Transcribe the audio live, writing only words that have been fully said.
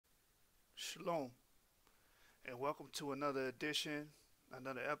Shalom, and welcome to another edition,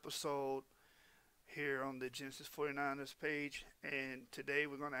 another episode here on the Genesis 49ers page. And today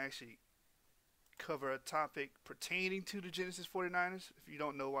we're going to actually cover a topic pertaining to the Genesis 49ers. If you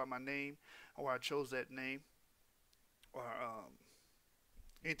don't know why my name or why I chose that name or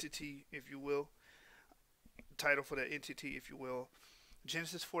entity, if you will, title for that entity, if you will,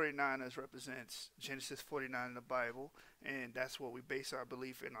 Genesis 49ers represents Genesis 49 in the Bible, and that's what we base our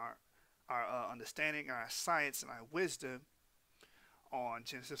belief in our understanding, our science, and our wisdom on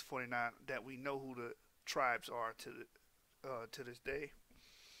Genesis 49, that we know who the tribes are to this day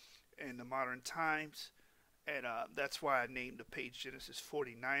in the modern times. And that's why I named the page Genesis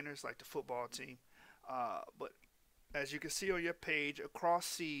 49ers, like the football team. But as you can see on your page, across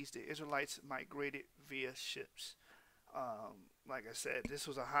seas, the Israelites migrated via ships. Like I said, this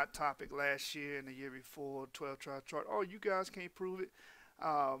was a hot topic last year and the year before, 12 tribe chart. Oh, you guys can't prove it.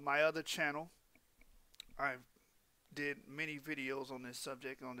 My other channel, I did many videos on this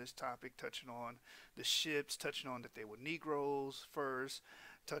subject, on this topic, touching on the ships, touching on that they were Negroes first,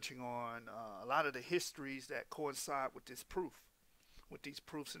 touching on a lot of the histories that coincide with this proof, with these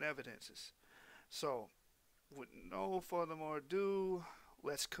proofs and evidences. So, with no further more ado,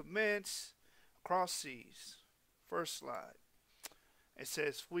 let's commence. Across seas. First slide. It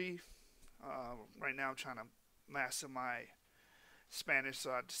says right now I'm trying to master my Spanish,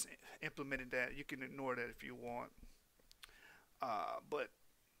 so I just implemented that. You can ignore that if you want. But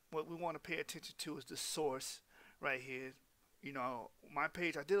what we want to pay attention to is the source right here. You know, my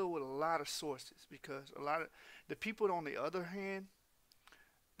page, I deal with a lot of sources because a lot of the people on the other hand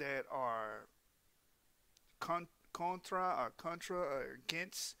that are contra or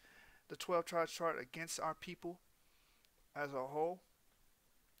against the 12 tribe chart, against our people as a whole,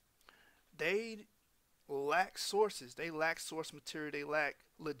 they lack sources. They lack source material. They lack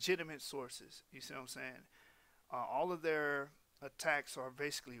legitimate sources. You see what I'm saying? All of their attacks are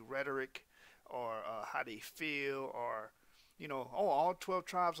basically rhetoric or how they feel, or, you know, oh, all 12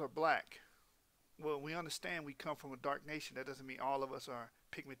 tribes are black. Well, we understand we come from a dark nation. That doesn't mean all of us are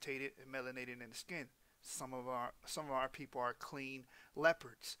pigmented and melanated in the skin. Some of our people are clean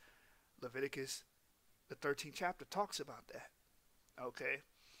leopards. Leviticus, the 13th chapter, talks about that. Okay?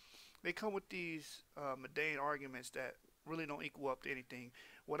 They come with these mundane arguments that really don't equal up to anything.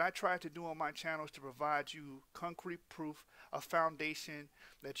 What I try to do on my channel is to provide you concrete proof, a foundation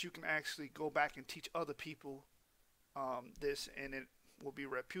that you can actually go back and teach other people this, and it will be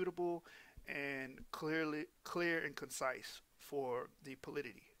reputable and clear and concise for the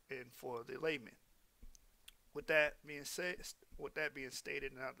polity and for the layman. With that being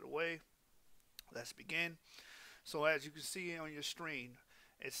stated and out of the way, let's begin. So as you can see on your screen,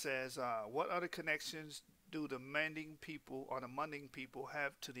 it says, what other connections do the Manding people or the Munding people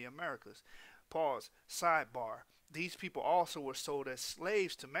have to the Americas? Pause. Sidebar. These people also were sold as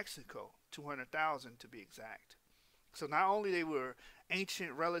slaves to Mexico, 200,000 to be exact. So not only they were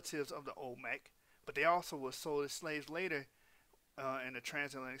ancient relatives of the Olmec, but they also were sold as slaves later in the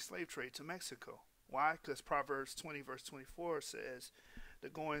transatlantic slave trade to Mexico. Why? Because Proverbs 20 verse 24 says, the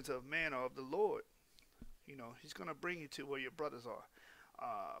goings of man are of the Lord. You know, he's going to bring you to where your brothers are.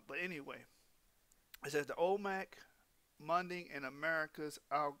 But anyway, it says the Olmec, Munding, and America's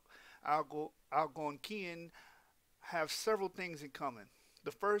Algonquian have several things in common.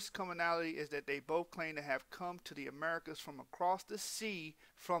 The first commonality is that they both claim to have come to the Americas from across the sea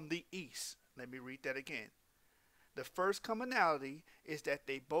from the east. Let me read that again. The first commonality is that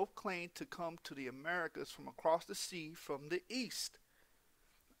they both claim to come to the Americas from across the sea from the east.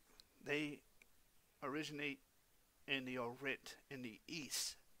 They originate in the Orient, in the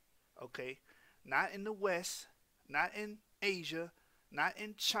east. Okay? Not in the west, not in Asia, not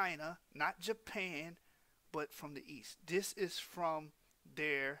in China, not Japan, but from the east. This is from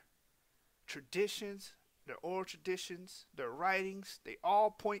their traditions, their oral traditions, their writings. They all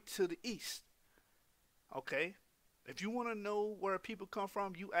point to the east. Okay? If you want to know where people come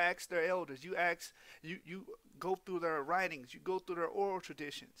from, you ask their elders. You go through their writings. You go through their oral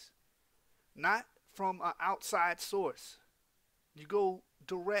traditions. Not from an outside source. You go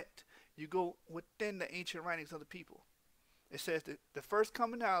direct. You go within the ancient writings of the people. It says that the first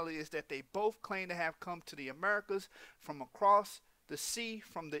commonality is that they both claim to have come to the Americas from across the sea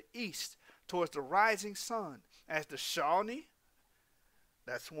from the east towards the rising sun. As the Shawnee,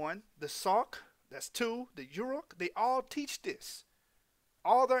 that's one. The Sauk, that's two. The Yurok, they all teach this.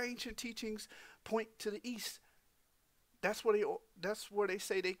 All their ancient teachings point to the east. That's where they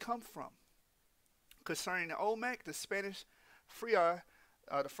say they come from. Concerning the Olmec, the Spanish friar,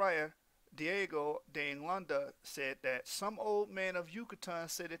 the friar Diego de Enlanda said that some old men of Yucatan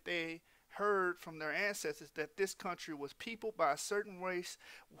said that they heard from their ancestors that this country was peopled by a certain race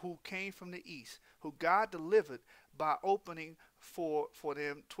who came from the east, who God delivered by opening for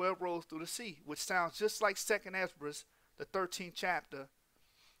them 12 roads through the sea, which sounds just like 2nd Ezra, the 13th chapter,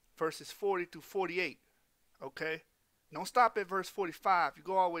 verses 40 through 48. Okay? Don't stop at verse 45. You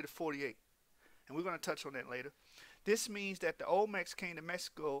go all the way to 48. And we're going to touch on that later. This means that the Olmecs came to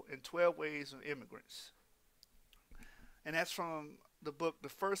Mexico in 12 waves of immigrants. And that's from the book The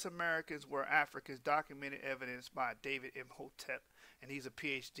First Americans Were Africans, Documented Evidence by David Imhotep. And he's a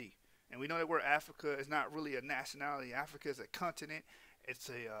PhD. And we know that word Africa is not really a nationality. Africa is a continent. It's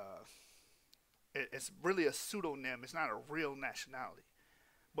it's really a pseudonym. It's not a real nationality.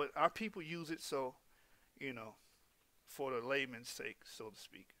 But our people use it so, you know, for the layman's sake, so to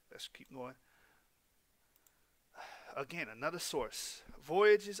speak. Let's keep going. Again, another source.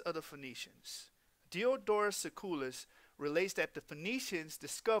 Voyages of the Phoenicians. Diodorus Siculus relates that the Phoenicians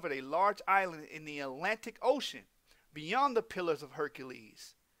discovered a large island in the Atlantic Ocean beyond the Pillars of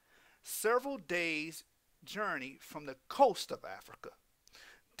Hercules, several days' journey from the coast of Africa.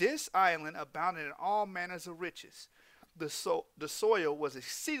 This island abounded in all manners of riches. The soil was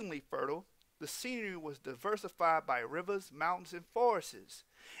exceedingly fertile. The scenery was diversified by rivers, mountains, and forests.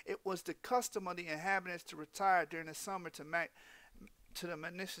 It was the custom of the inhabitants to retire during the summer to the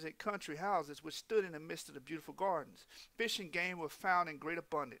magnificent country houses which stood in the midst of the beautiful gardens. Fish and game were found in great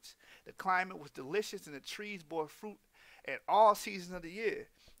abundance. The climate was delicious and the trees bore fruit at all seasons of the year.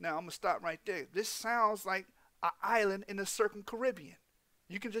 Now I'm going to stop right there. This sounds like an island in the Circum Caribbean.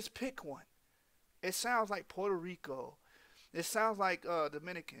 You can just pick one. It sounds like Puerto Rico. It sounds like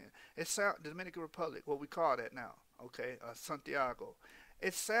Dominican. It sounds Dominican Republic, what we call that now. Okay, Santiago.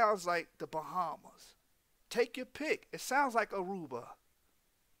 It sounds like the Bahamas. Take your pick. It sounds like Aruba.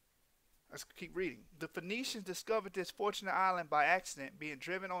 Let's keep reading. The Phoenicians discovered this fortunate island by accident, being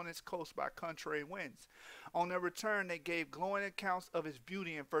driven on its coast by contrary winds. On their return, they gave glowing accounts of its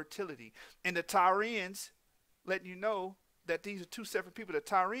beauty and fertility. And the Tyrians, letting you know that these are two separate people. The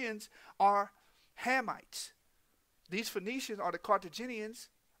Tyrians are Hamites. These Phoenicians are the Carthaginians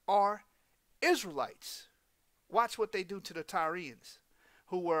are Israelites. Watch what they do to the Tyrians,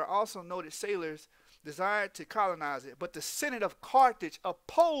 who were also noted sailors, desired to colonize it, but the Senate of Carthage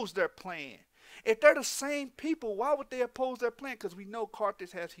opposed their plan. If they're the same people, why would they oppose their plan? Because we know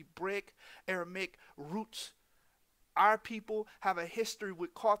Carthage has Hebraic, Aramaic roots. Our people have a history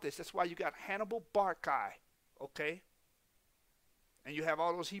with Carthage. That's why you got Hannibal Barcay, okay? And you have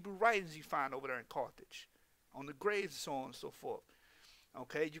all those Hebrew writings you find over there in Carthage, on the graves and so on and so forth.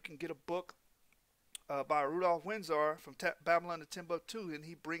 Okay, you can get a book by Rudolph Windsor from Babylon to Timbuktu, and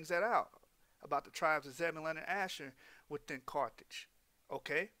he brings that out about the tribes of Zebulun and Asher within Carthage.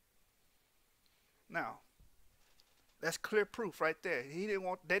 Okay? Now, that's clear proof right there. They didn't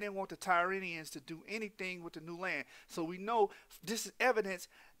want the Tyrians to do anything with the new land. So we know this is evidence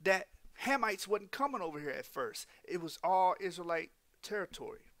that Hamites wasn't coming over here at first. It was all Israelite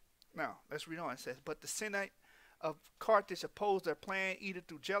territory. Now, let's read on. It says, but the Senate of Carthage opposed their plan either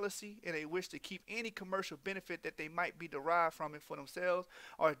through jealousy and a wish to keep any commercial benefit that they might be derived from it for themselves,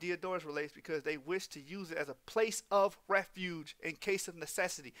 or Diodorus relates because they wished to use it as a place of refuge in case of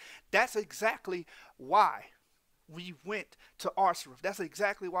necessity. That's exactly why we went to Arsareth. That's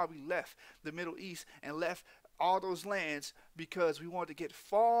exactly why we left the Middle East and left all those lands, because we wanted to get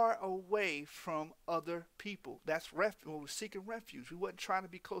far away from other people. That's refuge. We were seeking refuge. We wasn't trying to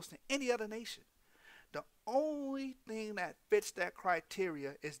be close to any other nation. The only thing that fits that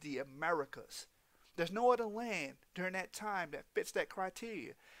criteria is the Americas. There's no other land during that time that fits that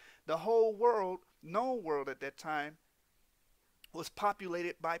criteria. The whole world, known world at that time, was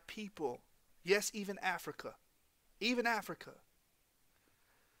populated by people. Yes, even Africa. Even Africa.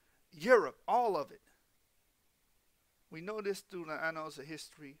 Europe, all of it. We know this through the annals of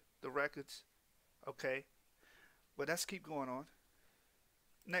history, the records. Okay. But let's keep going on.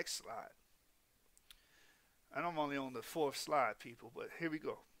 Next slide. And I'm only on the 4th slide, people, but here we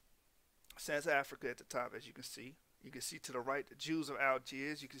go. It says Africa at the top, as you can see. You can see to the right the Jews of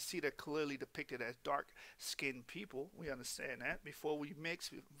Algiers. You can see they're clearly depicted as dark-skinned people. We understand that. Before we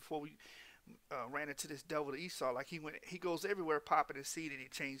mixed, before we ran into this devil Esau, like he goes everywhere popping his seed and he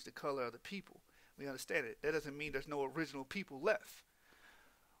changed the color of the people. We understand it. That doesn't mean there's no original people left.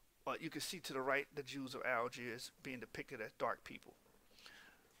 But you can see to the right the Jews of Algiers being depicted as dark people.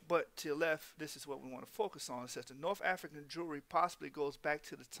 But to the left, this is what we want to focus on. It says the North African Jewry possibly goes back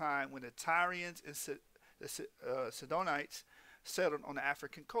to the time when the Tyrians and the Sidonites settled on the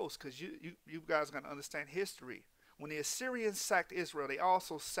African coast. Because you guys are going to understand history. When the Assyrians sacked Israel, they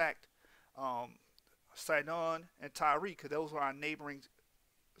also sacked Sidon and Tyre, because those were our neighboring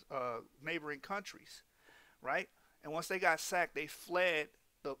neighboring countries, right? And once they got sacked, they fled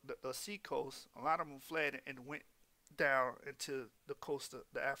the sea coast. A lot of them fled and went down into the coast,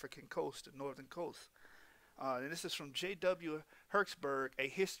 the African coast, the northern coast. And this is from J.W. Hertzberg, A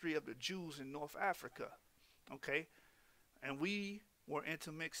History of the Jews in North Africa. Okay, and we were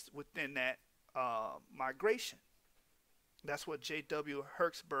intermixed within that migration. That's what J.W.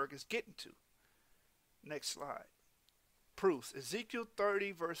 Hertzberg is getting to. Next slide. Proofs. Ezekiel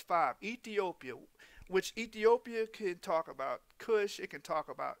 30 verse 5. Ethiopia, which Ethiopia can talk about Cush. It can talk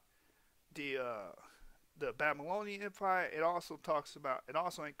about the Babylonian Empire. It also talks about, it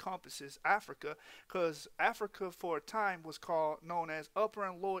also encompasses Africa, because Africa for a time was known as Upper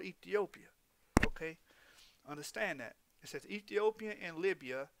and Lower Ethiopia. Okay, understand that. It says Ethiopia and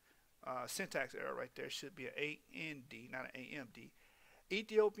Libya. Syntax error right there. Should be an A-N-D, not an A-M-D.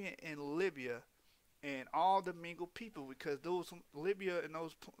 Ethiopia and Libya and all the mingled people, because those Libya and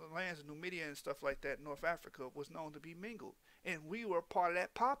those lands of Numidia and stuff like that, North Africa, was known to be mingled, and we were part of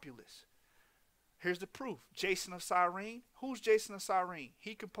that populace. Here's the proof. Jason of Cyrene. Who's Jason of Cyrene?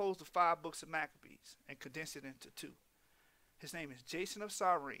 He composed the 5 books of Maccabees and condensed it into 2. His name is Jason of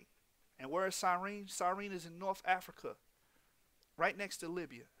Cyrene. And where is Cyrene? Cyrene is in North Africa, right next to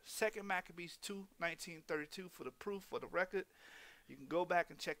Libya. 2 Maccabees 2:19-32 for the proof, for the record. You can go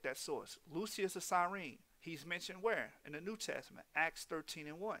back and check that source. Lucius of Cyrene. He's mentioned where? In the New Testament, Acts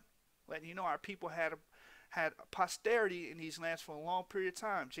 13:1. Letting you know our people had posterity in these lands for a long period of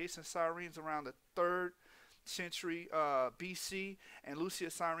time. Jason Cyrene's around the 3rd century BC, and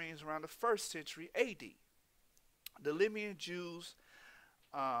Lucius Cyrene's around the 1st century AD. The Libyan Jews,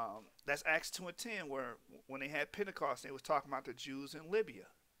 that's Acts 2:10, where when they had Pentecost, they was talking about the Jews in Libya.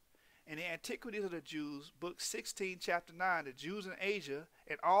 In the Antiquities of the Jews, book 16, chapter 9, the Jews in Asia,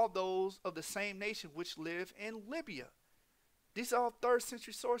 and all those of the same nation which live in Libya. These are all 3rd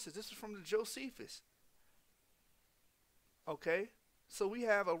century sources. This is from the Josephus. Okay, so we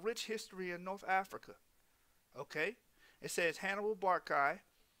have a rich history in North Africa. Okay, it says Hannibal Barclay,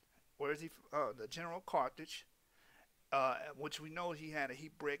 where is he? The General Carthage, which we know he had a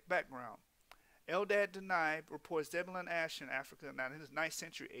Hebraic background. Eldad Denai reports Zebulun Asher in Africa, now in the 9th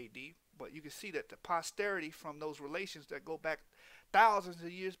century AD, but you can see that the posterity from those relations that go back thousands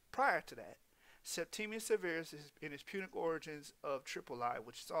of years prior to that. Septimius Severus is in his Punic origins of Tripoli,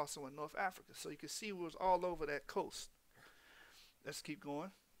 which is also in North Africa. So you can see it was all over that coast. Let's keep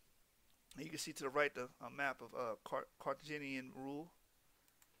going. You can see to the right the map of Carthaginian rule.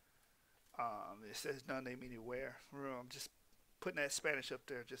 It says none they mean where. I'm just putting that Spanish up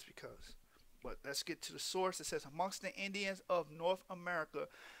there just because. But let's get to the source. It says, amongst the Indians of North America,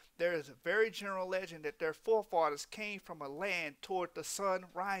 there is a very general legend that their forefathers came from a land toward the sun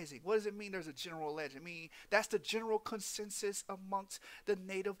rising. What does it mean there's a general legend? I mean, that's the general consensus amongst the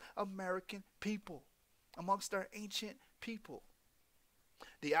Native American people, amongst our ancient people.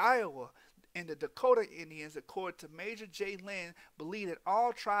 The Iowa and the Dakota Indians, according to Major J. Lynn, believe that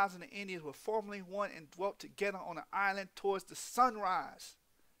all tribes of the Indians were formerly one and dwelt together on an island towards the sunrise.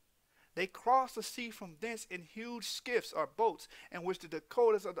 They crossed the sea from thence in huge skiffs or boats, in which the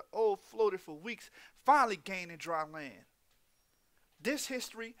Dakotas of the old floated for weeks, finally gaining dry land. This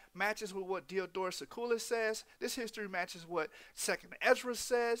history matches with what Diodorus Siculus says. This history matches what 2nd Ezra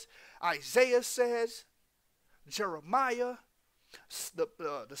says, Isaiah says, Jeremiah,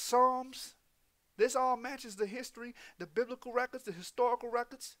 the Psalms. This all matches the history, the biblical records, the historical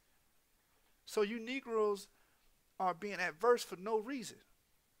records. So you Negroes are being adverse for no reason.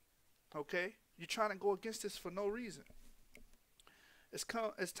 Okay? You're trying to go against this for no reason. It's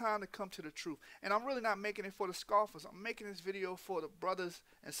time to come to the truth. And I'm really not making it for the scoffers. I'm making this video for the brothers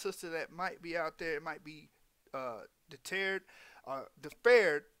and sisters that might be out there, might be deterred or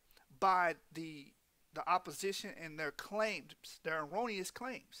deferred by the opposition and their claims, their erroneous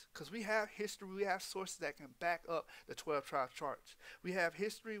claims. Because we have history, we have sources that can back up the 12 tribe charts. We have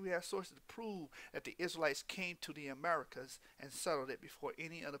history, we have sources to prove that the Israelites came to the Americas and settled it before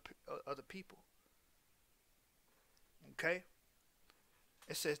any other people. Okay?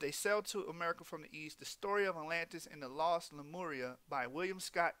 It says, they sailed to America from the east. The Story of Atlantis and the Lost Lemuria by William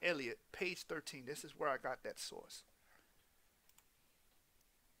Scott Elliott, page 13. This is where I got that source.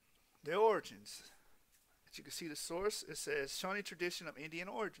 The origins. As you can see the source, it says, Shawnee Tradition of Indian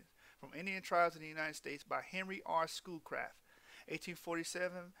Origins, from Indian Tribes in the United States by Henry R. Schoolcraft,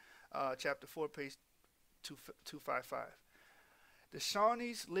 1847, chapter 4, page 255. The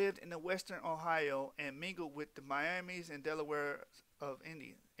Shawnees lived in the western Ohio and mingled with the Miamis and Delaware of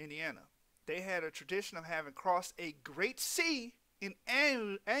Indiana. They had a tradition of having crossed a great sea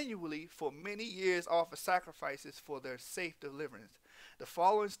annually for many years, offer sacrifices for their safe deliverance. The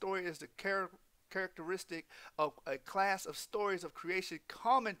following story is the characteristic of a class of stories of creation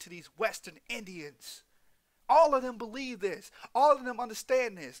common to these Western Indians. All of them believe this. All of them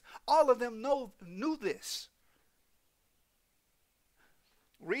understand this. All of them knew this.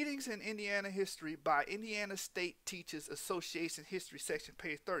 Readings in Indiana History by Indiana State Teachers Association History section,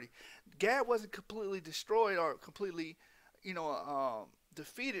 page 30. Gad wasn't completely destroyed or completely,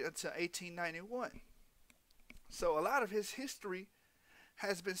 defeated until 1891. So a lot of his history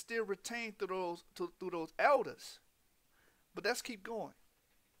has been still retained through those elders. But let's keep going.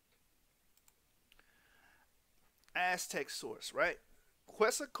 Aztec source, right?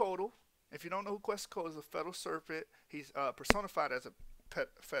 Quetzalcoatl. If you don't know who Quetzalcoatl is, a feather serpent. He's personified as a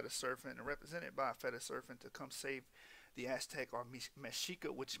feather serpent and represented by a feather serpent to come save the Aztec or Mexica,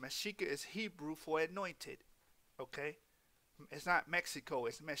 which Mexica is Hebrew for anointed. Okay, it's not Mexico,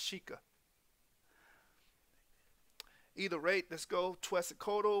 it's Mexica. Either rate, let's go.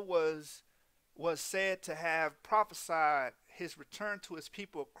 Quetzalcoatl was said to have prophesied his return to his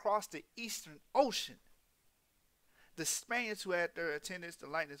people across the Eastern Ocean. The Spaniards who had their attendants, the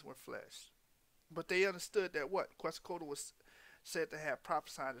lightnings were flesh. But they understood that what? Quetzalcoatl was said to have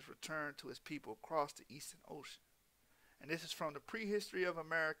prophesied his return to his people across the Eastern Ocean. And this is from the Prehistory of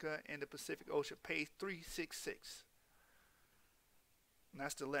America and the Pacific Ocean, page 366. And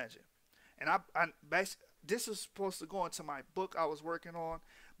that's the legend. And this is supposed to go into my book I was working on,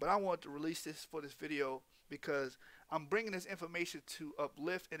 but I wanted to release this for this video because I'm bringing this information to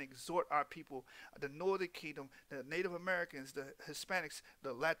uplift and exhort our people, the Northern Kingdom, the Native Americans, the Hispanics,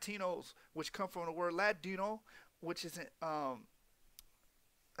 the Latinos, which come from the word Ladino, which is an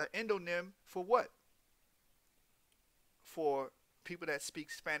endonym for what? For people that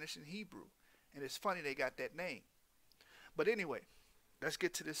speak Spanish and Hebrew. And it's funny they got that name. But anyway, let's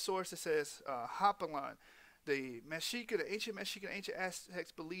get to this source. It says Hopalon. The Mexica, the ancient Mexican, ancient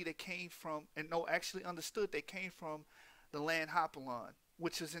Aztecs believe they came from, and no, actually understood they came from the land Hopalon,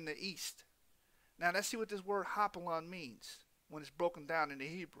 which is in the east. Now let's see what this word Hopalon means when it's broken down in the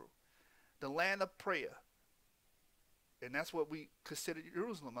Hebrew. The land of prayer. And that's what we consider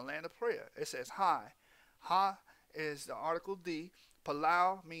Jerusalem, a land of prayer. It says high. Ha is the article D.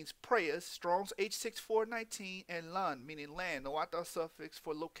 Palau means prayers. Strong's H6419. And Lun meaning land. No other suffix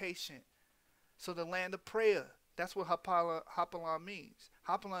for location. So the land of prayer. That's what Hopalon means.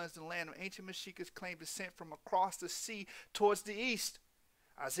 Hopalon is the land of ancient Mexicans claim descent from across the sea towards the east.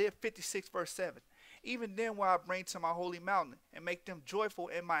 Isaiah 56 verse 7. Even then will I bring to my holy mountain and make them joyful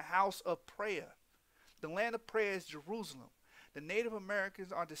in my house of prayer. The land of prayer is Jerusalem. The Native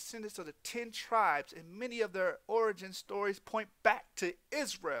Americans are descendants of the 10 tribes, and many of their origin stories point back to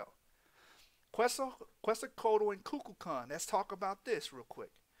Israel. Quetzalcoatl and Kukulkan. Let's talk about this real quick.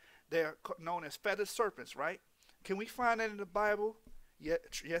 They're known as feathered serpents, right? Can we find that in the Bible?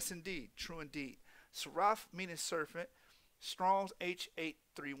 Yes, indeed. True indeed. Seraph meaning serpent. Strong's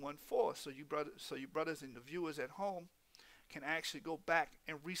H8314. So you brothers and the viewers at home can actually go back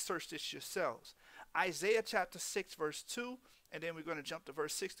and research this yourselves. Isaiah chapter 6 verse 2, and then we're going to jump to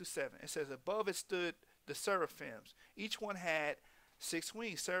verse 6 to 7. It says, above it stood the seraphims. Each one had 6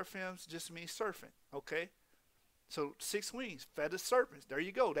 wings. Seraphims just means serpent, okay? So 6 wings, feathered serpents. There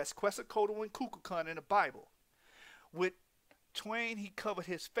you go. That's Quetzalcoatl and Kukulkan in the Bible. With twain he covered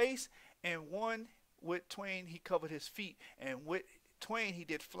his face, and with twain he covered his feet, and with twain he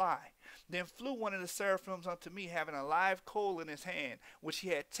did fly. Then flew one of the seraphims unto me, having a live coal in his hand, which he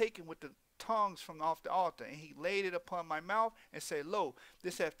had taken with the tongues from off the altar, and he laid it upon my mouth, and said, lo,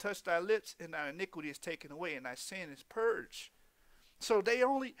 this hath touched thy lips, and thy iniquity is taken away, and thy sin is purged. So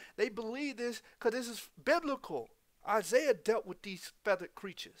they believe this because this is biblical. Isaiah dealt with these feathered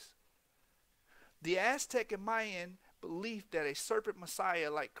creatures. The Aztec and Mayan belief that a serpent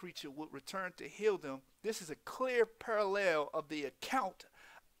Messiah-like creature would return to heal them. This is a clear parallel of the account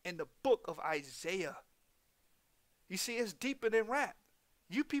in the book of Isaiah. You see, it's deeper than rap.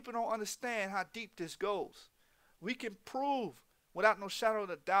 You people don't understand how deep this goes. We can prove without no shadow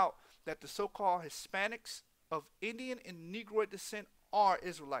of a doubt that the so-called Hispanics of Indian and Negroid descent are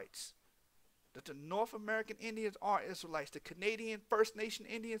Israelites. That the North American Indians are Israelites. The Canadian First Nation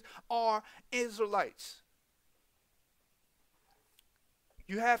Indians are Israelites.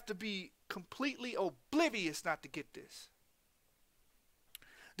 You have to be completely oblivious not to get this.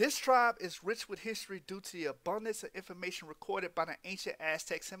 This tribe is rich with history due to the abundance of information recorded by the ancient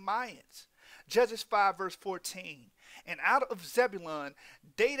Aztecs and Mayans. Judges 5 verse 14. And out of Zebulun,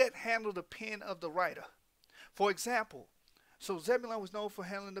 they that handle the pen of the writer. For example, so Zebulun was known for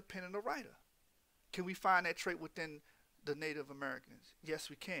handling the pen of the writer. Can we find that trait within the Native Americans? Yes,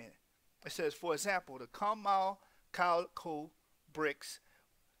 we can. It says, for example, the Kamal Kalko bricks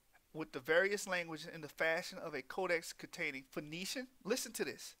with the various languages in the fashion of a codex containing Phoenician. Listen to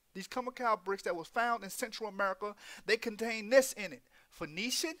this. These Cumbercow bricks that was found in Central America, they contain this in it.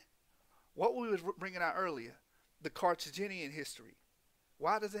 Phoenician, what we was bringing out earlier, the Carthaginian history.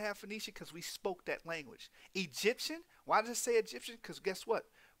 Why does it have Phoenician? Because we spoke that language. Egyptian, why does it say Egyptian? Because guess what?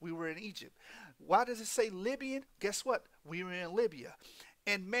 We were in Egypt. Why does it say Libyan? Guess what? We were in Libya.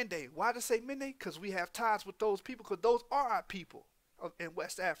 And Mende, why does it say Mende? Because we have ties with those people, because those are our people in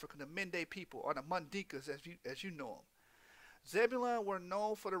West Africa, the Mende people, or the Mundikas as you know them. Zebulun were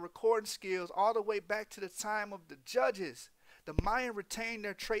known for the recording skills all the way back to the time of the judges. The Mayan retained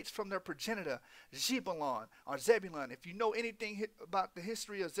their traits from their progenitor, Zebulun or Zebulun. If you know anything about the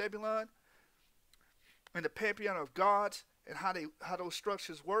history of Zebulun and the pantheon of gods and how those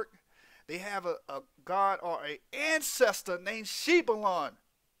structures work, they have a god or an ancestor named Zebulun.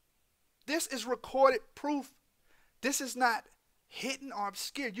 This is recorded proof. This is not hidden or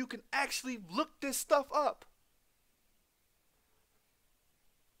obscure. You can actually look this stuff up.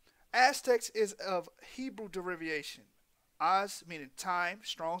 Aztecs is of Hebrew derivation. Az meaning time,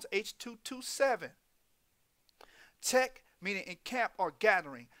 Strong's H227. Tek meaning encamp or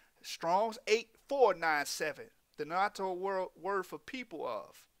gathering, Strong's 8497. The Nato word for people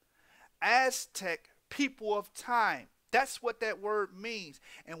of. Aztec, people of time. That's what that word means.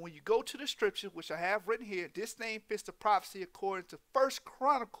 And when you go to the scripture, which I have written here, this name fits the prophecy according to 1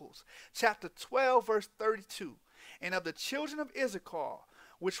 Chronicles chapter 12, verse 32. And of the children of Issachar,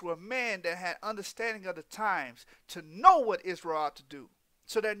 which were men that had understanding of the times, to know what Israel ought to do.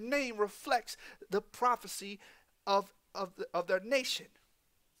 So their name reflects the prophecy of their nation,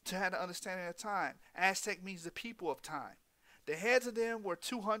 to have the understanding of time. Aztec means the people of time. The heads of them were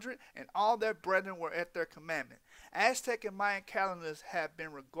 200, and all their brethren were at their commandment. Aztec and Mayan calendars have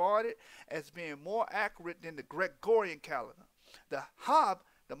been regarded as being more accurate than the Gregorian calendar. The Hab,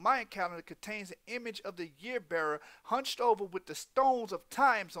 the Mayan calendar, contains an image of the year bearer hunched over with the stones of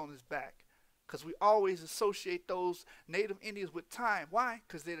times on his back. Because we always associate those native Indians with time. Why?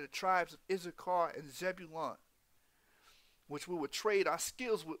 Because they're the tribes of Issachar and Zebulun, which we would trade our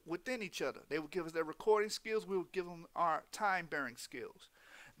skills within each other. They would give us their recording skills. We would give them our time-bearing skills.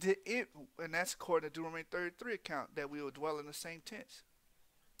 And that's according to Deuteronomy 33 account, that we will dwell in the same tents.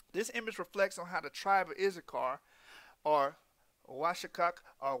 This image reflects on how the tribe of Issachar, or Oaxaca,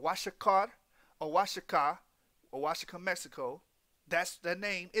 or Oaxaca, or Oaxaca, Mexico, that's the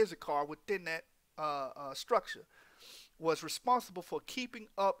name Issachar within that structure, was responsible for keeping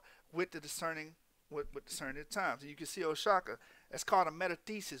up with the discerning times. And you can see Oaxaca, that's called a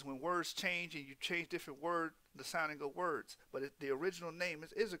metathesis, when words change and you change different words, the sounding of words. But the original name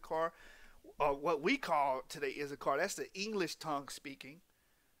is Issachar, or what we call today Issachar. That's the English tongue speaking,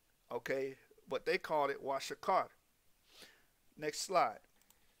 okay? But they called it Oaxaca. Next slide.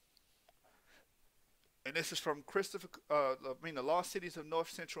 And this is from The Lost Cities of North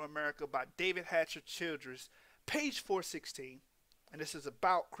Central America by David Hatcher Childress, page 416. And this is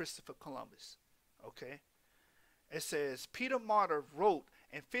about Christopher Columbus. Okay. It says, Peter Martyr wrote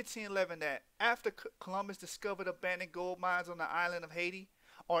in 1511 that after Columbus discovered abandoned gold mines on the island of Haiti,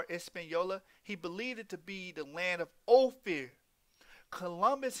 or Hispaniola, he believed it to be the land of Ophir.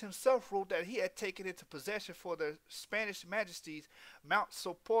 Columbus himself wrote that he had taken into possession for the Spanish majesties Mount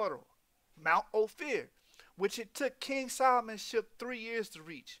Socorro, Mount Ophir, which it took King Solomon's ship 3 years to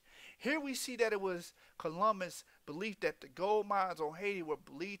reach. Here we see that it was Columbus' belief that the gold mines on Haiti were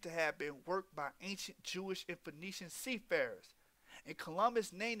believed to have been worked by ancient Jewish and Phoenician seafarers. And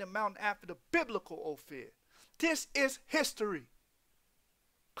Columbus named the mountain after the biblical Ophir. This is history.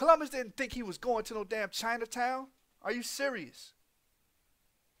 Columbus didn't think he was going to no damn Chinatown. Are you serious?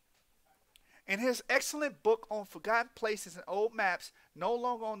 In his excellent book on forgotten places and old maps, no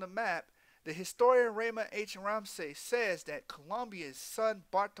longer on the map, the historian Raymond H. Ramsey says that Columbia's son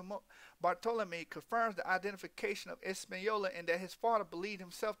Bartolome confirms the identification of Hispaniola, and that his father believed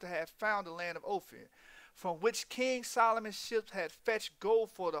himself to have found the land of Ophir, from which King Solomon's ships had fetched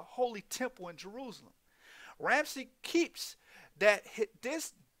gold for the holy temple in Jerusalem. Ramsey keeps that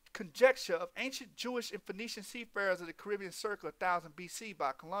this conjecture of ancient Jewish and Phoenician seafarers of the Caribbean circa 1000 BC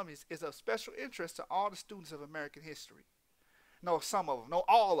by Columbus is of special interest to all the students of American history. No, some of them. No,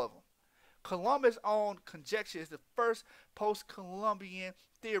 all of them. Columbus' own conjecture is the first post-Columbian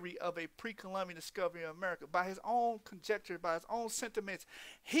theory of a pre-Columbian discovery of America. By his own conjecture, by his own sentiments,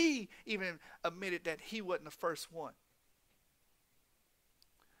 he even admitted that he wasn't the first one.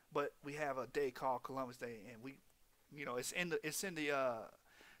 But we have a day called Columbus Day, and we, it's in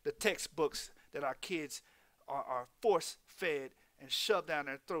the textbooks that our kids are force-fed and shoved down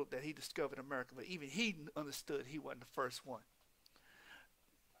their throat that he discovered America. But even he understood he wasn't the first one.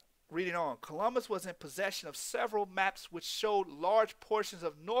 Reading on, Columbus was in possession of several maps which showed large portions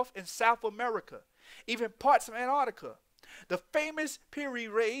of North and South America, even parts of Antarctica. The famous Piri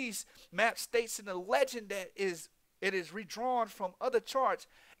Reis map states in the legend that it is redrawn from other charts,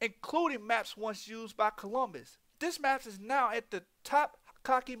 including maps once used by Columbus. This map is now at the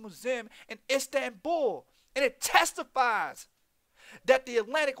Topkapi Museum in Istanbul, and it testifies that the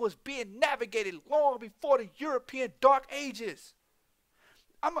Atlantic was being navigated long before the European Dark Ages.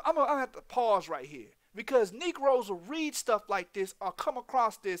 I'm gonna have to pause right here because Negroes will read stuff like this or come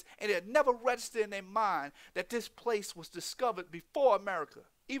across this and it never registered in their mind that this place was discovered before America.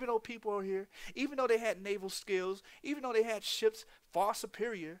 Even though people are here, even though they had naval skills, even though they had ships far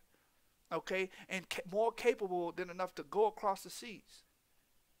superior, okay, and more capable than enough to go across the seas.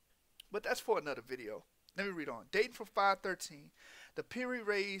 But that's for another video. Let me read on. Dating from 513, the Piri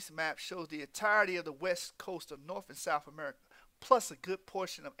Reis map shows the entirety of the west coast of North and South America, plus a good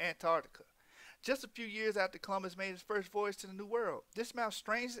portion of Antarctica. Just a few years after Columbus made his first voyage to the New World, this map's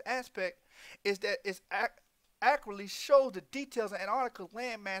strangest aspect is that it accurately shows the details of Antarctica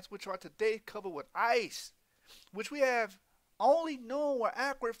landmass which are today covered with ice, which we have only known were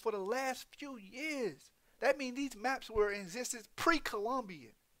accurate for the last few years. That means these maps were in existence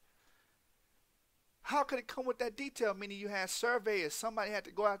pre-Columbian. How could it come with that detail? Meaning you had surveyors, somebody had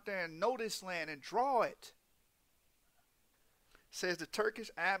to go out there and know this land and draw it. Says the Turkish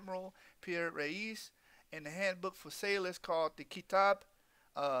Admiral Piri Reis in the handbook for sailors called the Kitab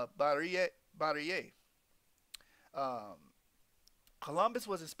Bariye. Columbus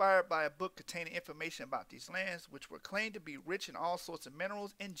was inspired by a book containing information about these lands, which were claimed to be rich in all sorts of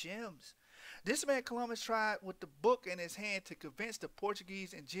minerals and gems. This man Columbus tried with the book in his hand to convince the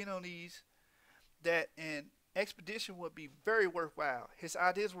Portuguese and Genoese that an expedition would be very worthwhile. His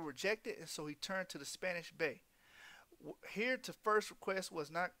ideas were rejected, and so he turned to the Spanish Bay. Here his first request was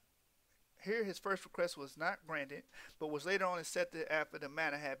not granted, but was later on accepted after the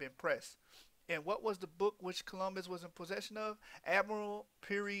matter had been pressed. And what was the book which Columbus was in possession of? Admiral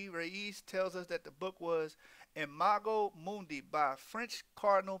Piri Reis tells us that the book was Imago Mundi by French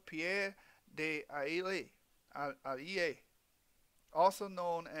Cardinal Pierre de Ailly, also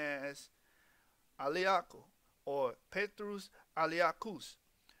known as Aliaco or Petrus Aliacus,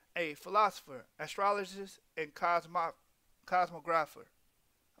 a philosopher, astrologist, and cosmographer.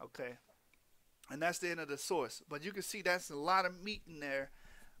 Okay, and that's the end of the source. But you can see that's a lot of meat in there,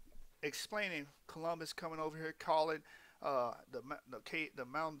 explaining Columbus coming over here, calling the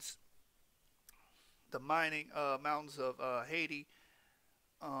mountains, the mining mountains of Haiti,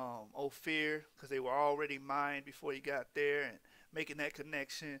 Ophir, because they were already mined before he got there, and making that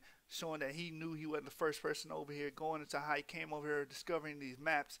connection, showing that he knew he wasn't the first person over here, going into how he came over here, discovering these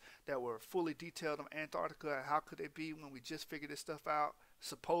maps that were fully detailed on Antarctica. How could they be when we just figured this stuff out?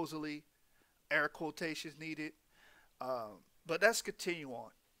 Supposedly, air quotations needed. But let's continue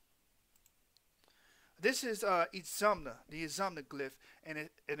on. This is Izumna, the Izumna glyph, and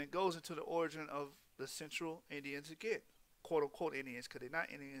it goes into the origin of the Central Indians again, quote unquote Indians, because they're not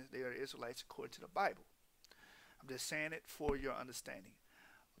Indians, they are Israelites according to the Bible. I'm just saying it for your understanding.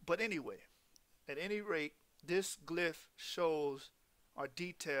 But anyway, at any rate, this glyph shows or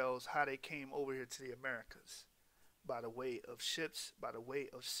details how they came over here to the Americas by the way of ships, by the way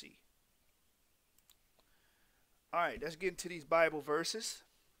of sea. All right, let's get into these Bible verses.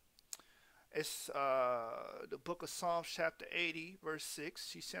 It's the book of Psalms chapter 80, verse 6.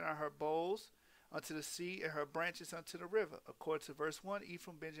 She sent out her bowls unto the sea and her branches unto the river. According to verse 1,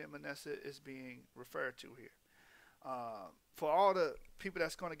 Ephraim, Benjamin, and Manasseh is being referred to here. For all the people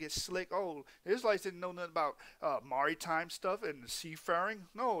that's going to get slick, oh, the Israelites didn't know nothing about maritime stuff and seafaring.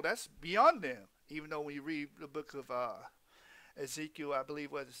 No, that's beyond them. Even though when you read the book of Ezekiel, I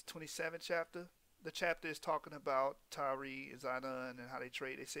believe was his 27th chapter, the chapter is talking about Tyre and Zidon and how they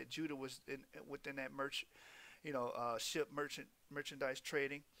trade. They said Judah was within that ship merchandise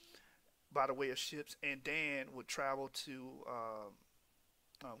trading by the way of ships, and Dan would travel to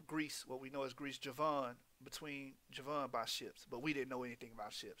Greece, what we know as Greece, Javan, between Javan by ships, but we didn't know anything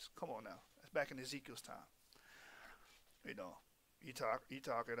about ships. Come on now, that's back in Ezekiel's time. You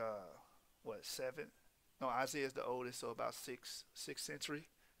talking what, 7? No, Isaiah's the oldest, so about 6th century.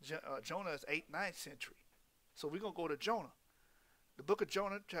 Jonah is 8th, 9th century. So we're gonna go to Jonah. The book of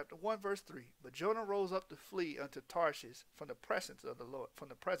Jonah, chapter 1, verse 3. But Jonah rose up to flee unto Tarshish from the presence of the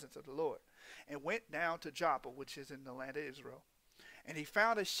Lord, and went down to Joppa, which is in the land of Israel. And he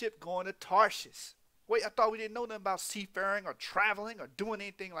found a ship going to Tarshish. Wait, I thought we didn't know nothing about seafaring or traveling or doing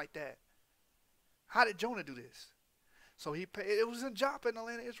anything like that. How did Jonah do this? So it was in Joppa in the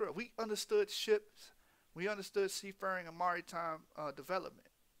land of Israel. We understood ships. We understood seafaring and maritime development.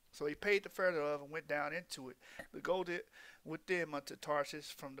 So he paid the fare thereof and went down into it, to go with them unto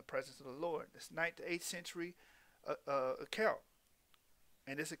Tarshish from the presence of the Lord. This 9th to 8th century account.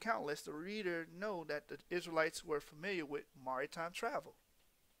 And this account lets the reader know that the Israelites were familiar with maritime travel.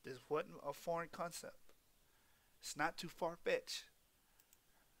 This wasn't a foreign concept. It's not too far-fetched.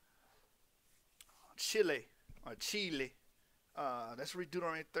 Chile, or Chile. Let's read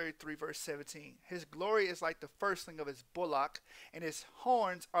Deuteronomy 33, verse 17. His glory is like the firstling of his bullock, and his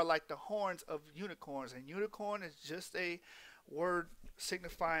horns are like the horns of unicorns. And unicorn is just a word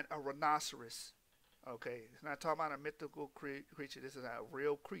signifying a rhinoceros. Okay, it's not talking about a mythical creature. This is a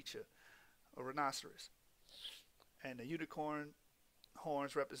real creature, a rhinoceros. And the unicorn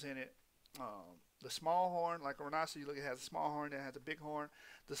horns represented the small horn, like a rhinoceros. You look, it has a small horn, then it has a big horn.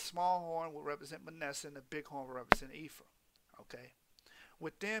 The small horn will represent Manasseh, and the big horn will represent Ephraim. Okay,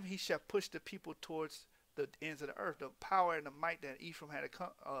 with them he shall push the people towards the ends of the earth. The power and the might that Ephraim had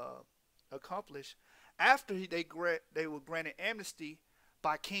accomplished after they were granted amnesty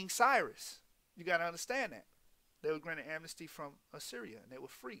by King Cyrus. You got to understand that they were granted amnesty from Assyria, and they were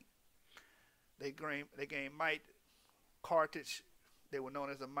free. They gained might. Carthage, they were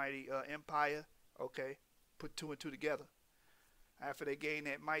known as a mighty empire. Okay, put two and two together. After they gained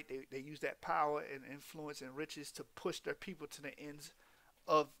that might, they used that power and influence and riches to push their people to the ends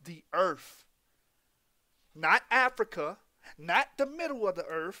of the earth. Not Africa, not the middle of the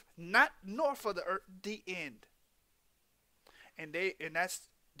earth, not north of the earth, the end. And that's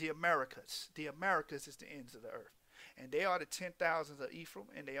the Americas. The Americas is the ends of the earth. And they are the 10,000s of Ephraim,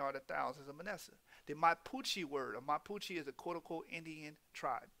 and they are the thousands of Manasseh. The Mapuche word, a Mapuche is a quote-unquote Indian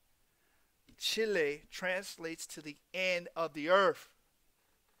tribe. Chile translates to the end of the earth.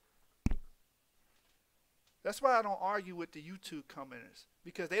 That's why I don't argue with the YouTube commenters,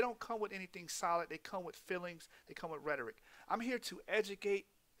 because they don't come with anything solid. They come with feelings. They come with rhetoric. I'm here to educate,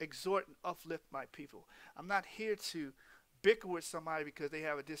 exhort, and uplift my people. I'm not here to bicker with somebody because they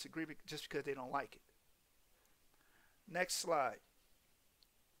have a disagreement just because they don't like it. Next slide.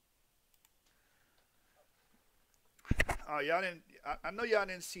 I know y'all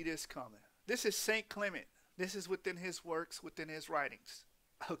didn't see this coming. This is Saint Clement. This is within his works, within his writings.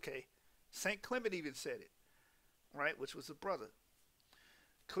 Okay. Saint Clement even said it, right? Which was a brother.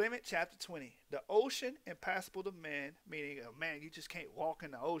 Clement chapter 20. The ocean impassable to man, meaning man, you just can't walk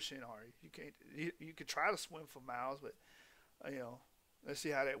in the ocean, or you can try to swim for miles, but let's see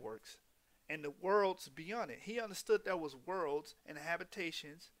how that works. And the worlds beyond it. He understood there was worlds and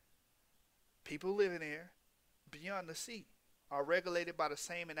habitations, people living there beyond the sea, are regulated by the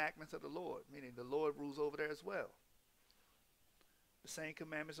same enactments of the Lord, meaning the Lord rules over there as well. The same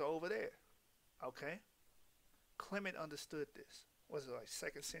commandments are over there. Okay? Clement understood this. Was it like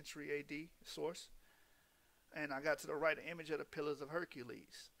 2nd century AD source? And I got to the right image of the pillars of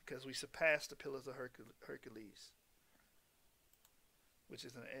Hercules, because we surpassed the pillars of Hercules, which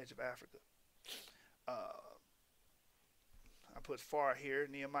is on the edge of Africa. I put far here,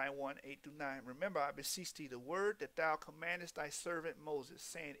 Nehemiah 1, 8-9. Remember, I beseech thee the word that thou commandest thy servant Moses,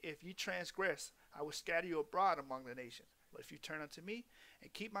 saying, if ye transgress, I will scatter you abroad among the nations. But if you turn unto me,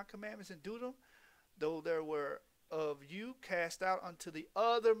 and keep my commandments and do them, though there were of you cast out unto the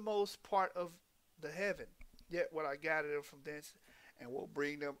othermost part of the heaven, yet will I gather them from thence, and will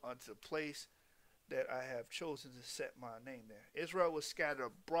bring them unto the place that I have chosen to set my name there. Israel was scattered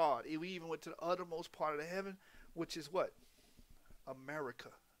abroad. We even went to the uttermost part of the heaven, which is what? America.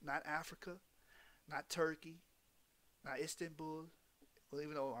 Not Africa, not Turkey, not Istanbul. Well,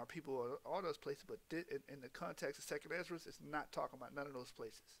 even though our people are all those places, but in the context of 2nd Ezra, it's not talking about none of those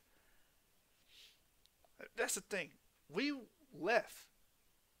places. That's the thing. We left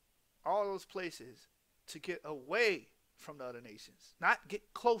all those places to get away from the other nations. Not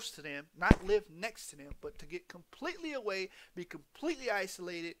get close to them, not live next to them, but to get completely away, be completely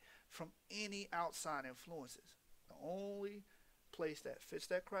isolated from any outside influences. The only place that fits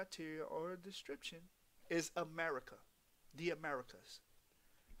that criteria or description is America, the Americas.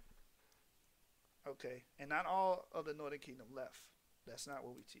 Okay, and not all of the Northern Kingdom left. That's not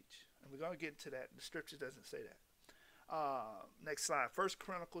what we teach, and we're going to get into that. The scripture doesn't say that. Next slide. 1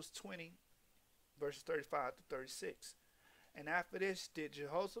 Chronicles 20, verses 35 to 36. And after this did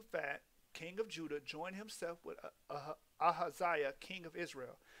Jehoshaphat, king of Judah, join himself with Ahaziah, king of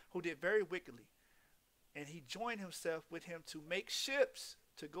Israel, who did very wickedly. And he joined himself with him to make ships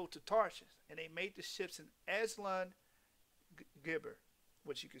to go to Tarshish. And they made the ships in Aslan Gibber,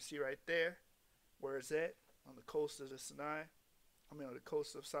 which you can see right there. Where is that? On the coast of the Sinai. On the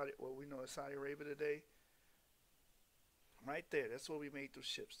coast of Saudi, well, we know it's Saudi Arabia today. Right there. That's where we made those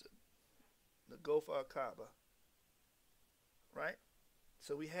ships. The Gulf of Aqaba. Right?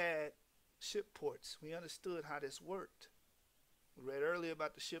 So we had ship ports. We understood how this worked. We read earlier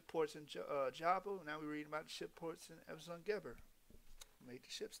about the ship ports in Joppa. Now we're reading about the ship ports in Epsom Geber. Made the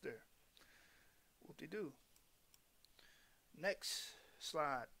ships there. Whoop-de-doo. Next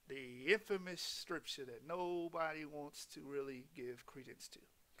slide. The infamous scripture that nobody wants to really give credence to.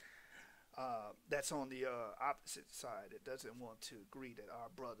 That's on the opposite side. It doesn't want to agree that our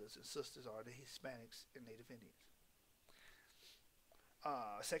brothers and sisters are the Hispanics and Native Indians.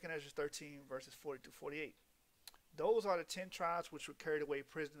 2nd Ezra 13, verses 40 to 48. Those are the 10 tribes which were carried away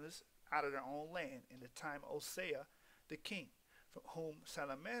prisoners out of their own land in the time of Osea the king, from whom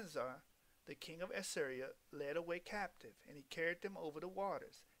Salmanasar the king of Assyria led away captive, and he carried them over the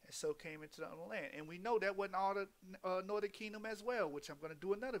waters, and so came into the other land. And we know that wasn't all the northern kingdom as well, which I'm going to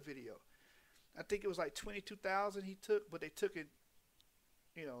do another video. I think it was like 22,000 he took, but they took it,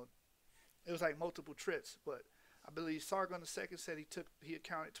 you know, it was like multiple trips. But I believe Sargon II said he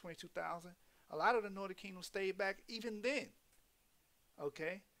accounted 22,000. A lot of the northern kingdom stayed back even then.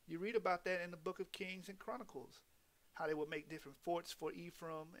 Okay, you read about that in the book of Kings and Chronicles, how they would make different forts for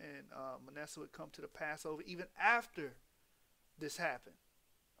Ephraim, and Manasseh would come to the Passover even after this happened.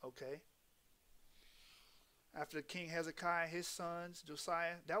 Okay, after King Hezekiah, his sons,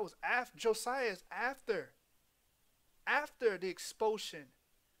 Josiah, that was after Josiah's after the expulsion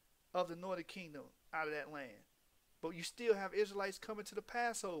of the northern kingdom out of that land. But you still have Israelites coming to the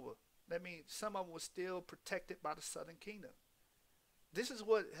Passover. That means some of them were still protected by the southern kingdom. This is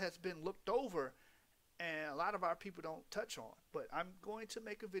what has been looked over, and a lot of our people don't touch on. But I'm going to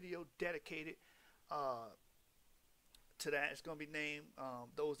make a video dedicated to that. It's going to be named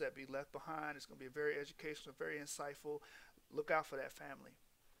Those That Be Left Behind. It's going to be very educational, very insightful. Look out for that family.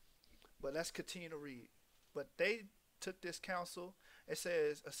 But let's continue to read. But they took this counsel. It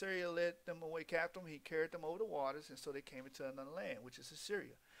says, Assyria led them away captive. He carried them over the waters, and so they came into another land, which is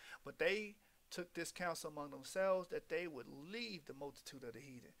Assyria. But they took this counsel among themselves, that they would leave the multitude of the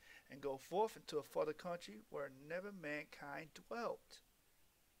heathen and go forth into a further country where never mankind dwelt.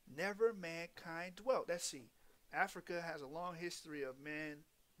 Never mankind dwelt. Let's see. Africa has a long history of men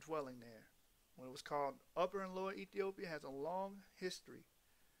dwelling there. When it was called Upper and Lower Ethiopia, has a long history.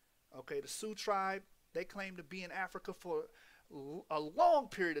 Okay, the Sioux tribe, they claim to be in Africa for a long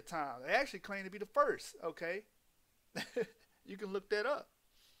period of time. They actually claim to be the first. Okay, you can look that up.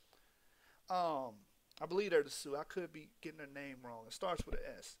 I believe they're the Sioux. I could be getting their name wrong. It starts with an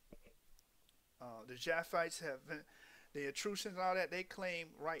S. The Japhites have been, the Etruscans and all that, they claim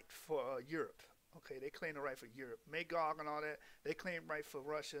right for Europe. Okay, they claim the right for Europe. Magog and all that, they claim right for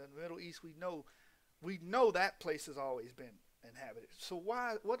Russia and the Middle East. We know that place has always been inhabited. So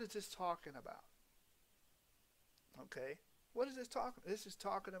what is this talking about? Okay, what is this talking? This is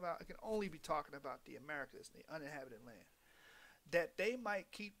talking about, it can only be talking about the Americas, the uninhabited land, that they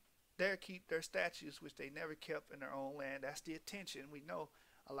might keep their statues, which they never kept in their own land. That's the attention. We know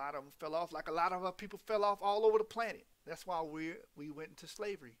a lot of them fell off, like a lot of our people fell off all over the planet. That's why we went into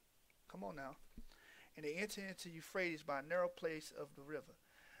slavery. Come on now. And they entered into Euphrates by a narrow place of the river.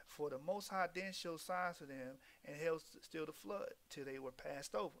 For the Most High then showed signs to them, and held still the flood, till they were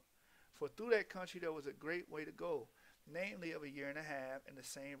passed over. For through that country there was a great way to go, namely of a year and a half, and the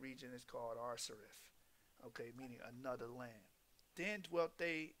same region is called Arsareth. Okay, meaning another land. Then dwelt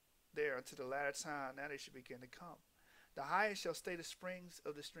they there until the latter time. Now they should begin to come. The highest shall stay the springs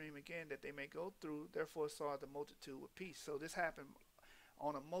of the stream again, that they may go through. Therefore saw the multitude with peace. So this happened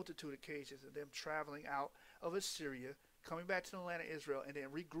on a multitude of occasions of them traveling out of Assyria, coming back to the land of Israel, and then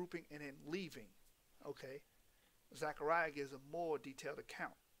regrouping and then leaving. Okay, Zechariah gives a more detailed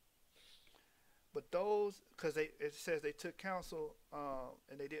account. But those, because it says they took counsel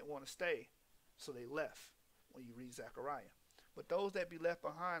and they didn't want to stay, so they left. When you read Zechariah. But those that be left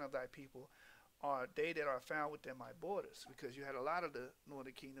behind of thy people are they that are found within my borders, because you had a lot of the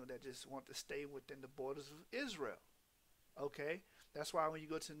northern kingdom that just want to stay within the borders of Israel. Okay, that's why when you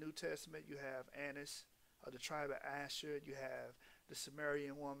go to the New Testament, you have Annas of the tribe of Asher, you have the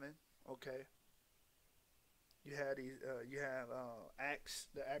Sumerian woman. Okay, you have Acts,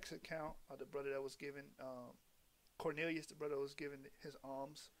 the Acts account of the brother that was given Cornelius, the brother that was given his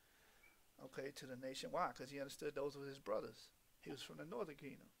alms. Okay, to the nation. Why? Because he understood those were his brothers. He was from the northern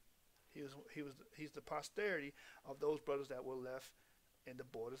kingdom. He's the posterity of those brothers that were left in the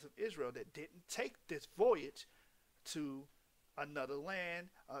borders of Israel that didn't take this voyage to another land,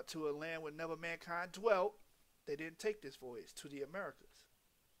 to a land where never mankind dwelt. They didn't take this voyage to the Americas.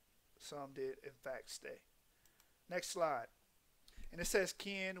 Some did, in fact, stay. Next slide. And it says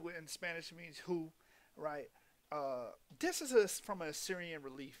kin, in Spanish means who, right? This is from an Assyrian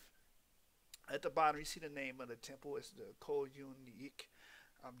relief. At the bottom, you see the name of the temple. It's the Kol Yun Yik.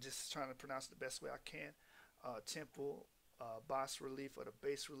 I'm just trying to pronounce it the best way I can. Temple, bas relief, or the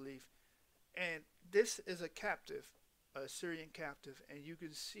bas relief. And this is a captive, a Syrian captive, and you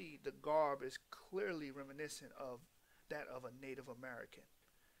can see the garb is clearly reminiscent of that of a Native American.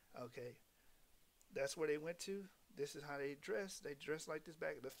 Okay, that's where they went to. This is how they dress. They dress like this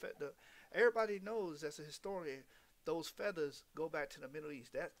back. Everybody knows, as a historian, those feathers go back to the Middle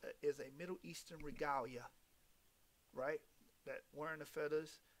East. That is a Middle Eastern regalia, right? That wearing the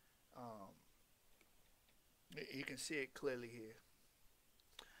feathers. Um, you can see it clearly here.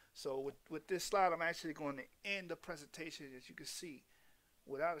 So with this slide, I'm actually going to end the presentation. As you can see,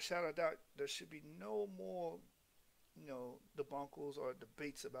 without a shadow of doubt, there should be no more, debunkles or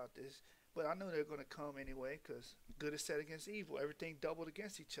debates about this. But I know they're going to come anyway, because good is set against evil. Everything doubled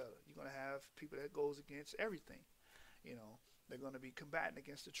against each other. You're going to have people that goes against everything. They're going to be combating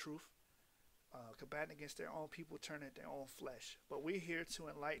against the truth, combating against their own people, turning their own flesh. But we're here to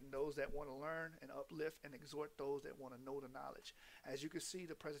enlighten those that want to learn and uplift and exhort those that want to know the knowledge. As you can see,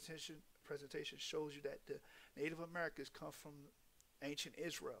 the presentation shows you that the Native Americans come from ancient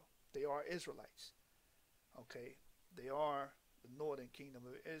Israel. They are Israelites. Okay, they are the northern kingdom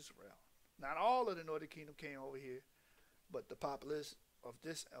of Israel. Not all of the northern kingdom came over here, but the populace of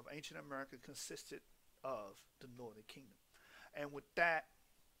ancient America consisted of the northern kingdom. And with that,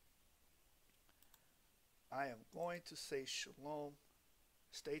 I am going to say shalom.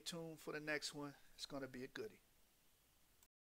 Stay tuned for the next one. It's going to be a goodie.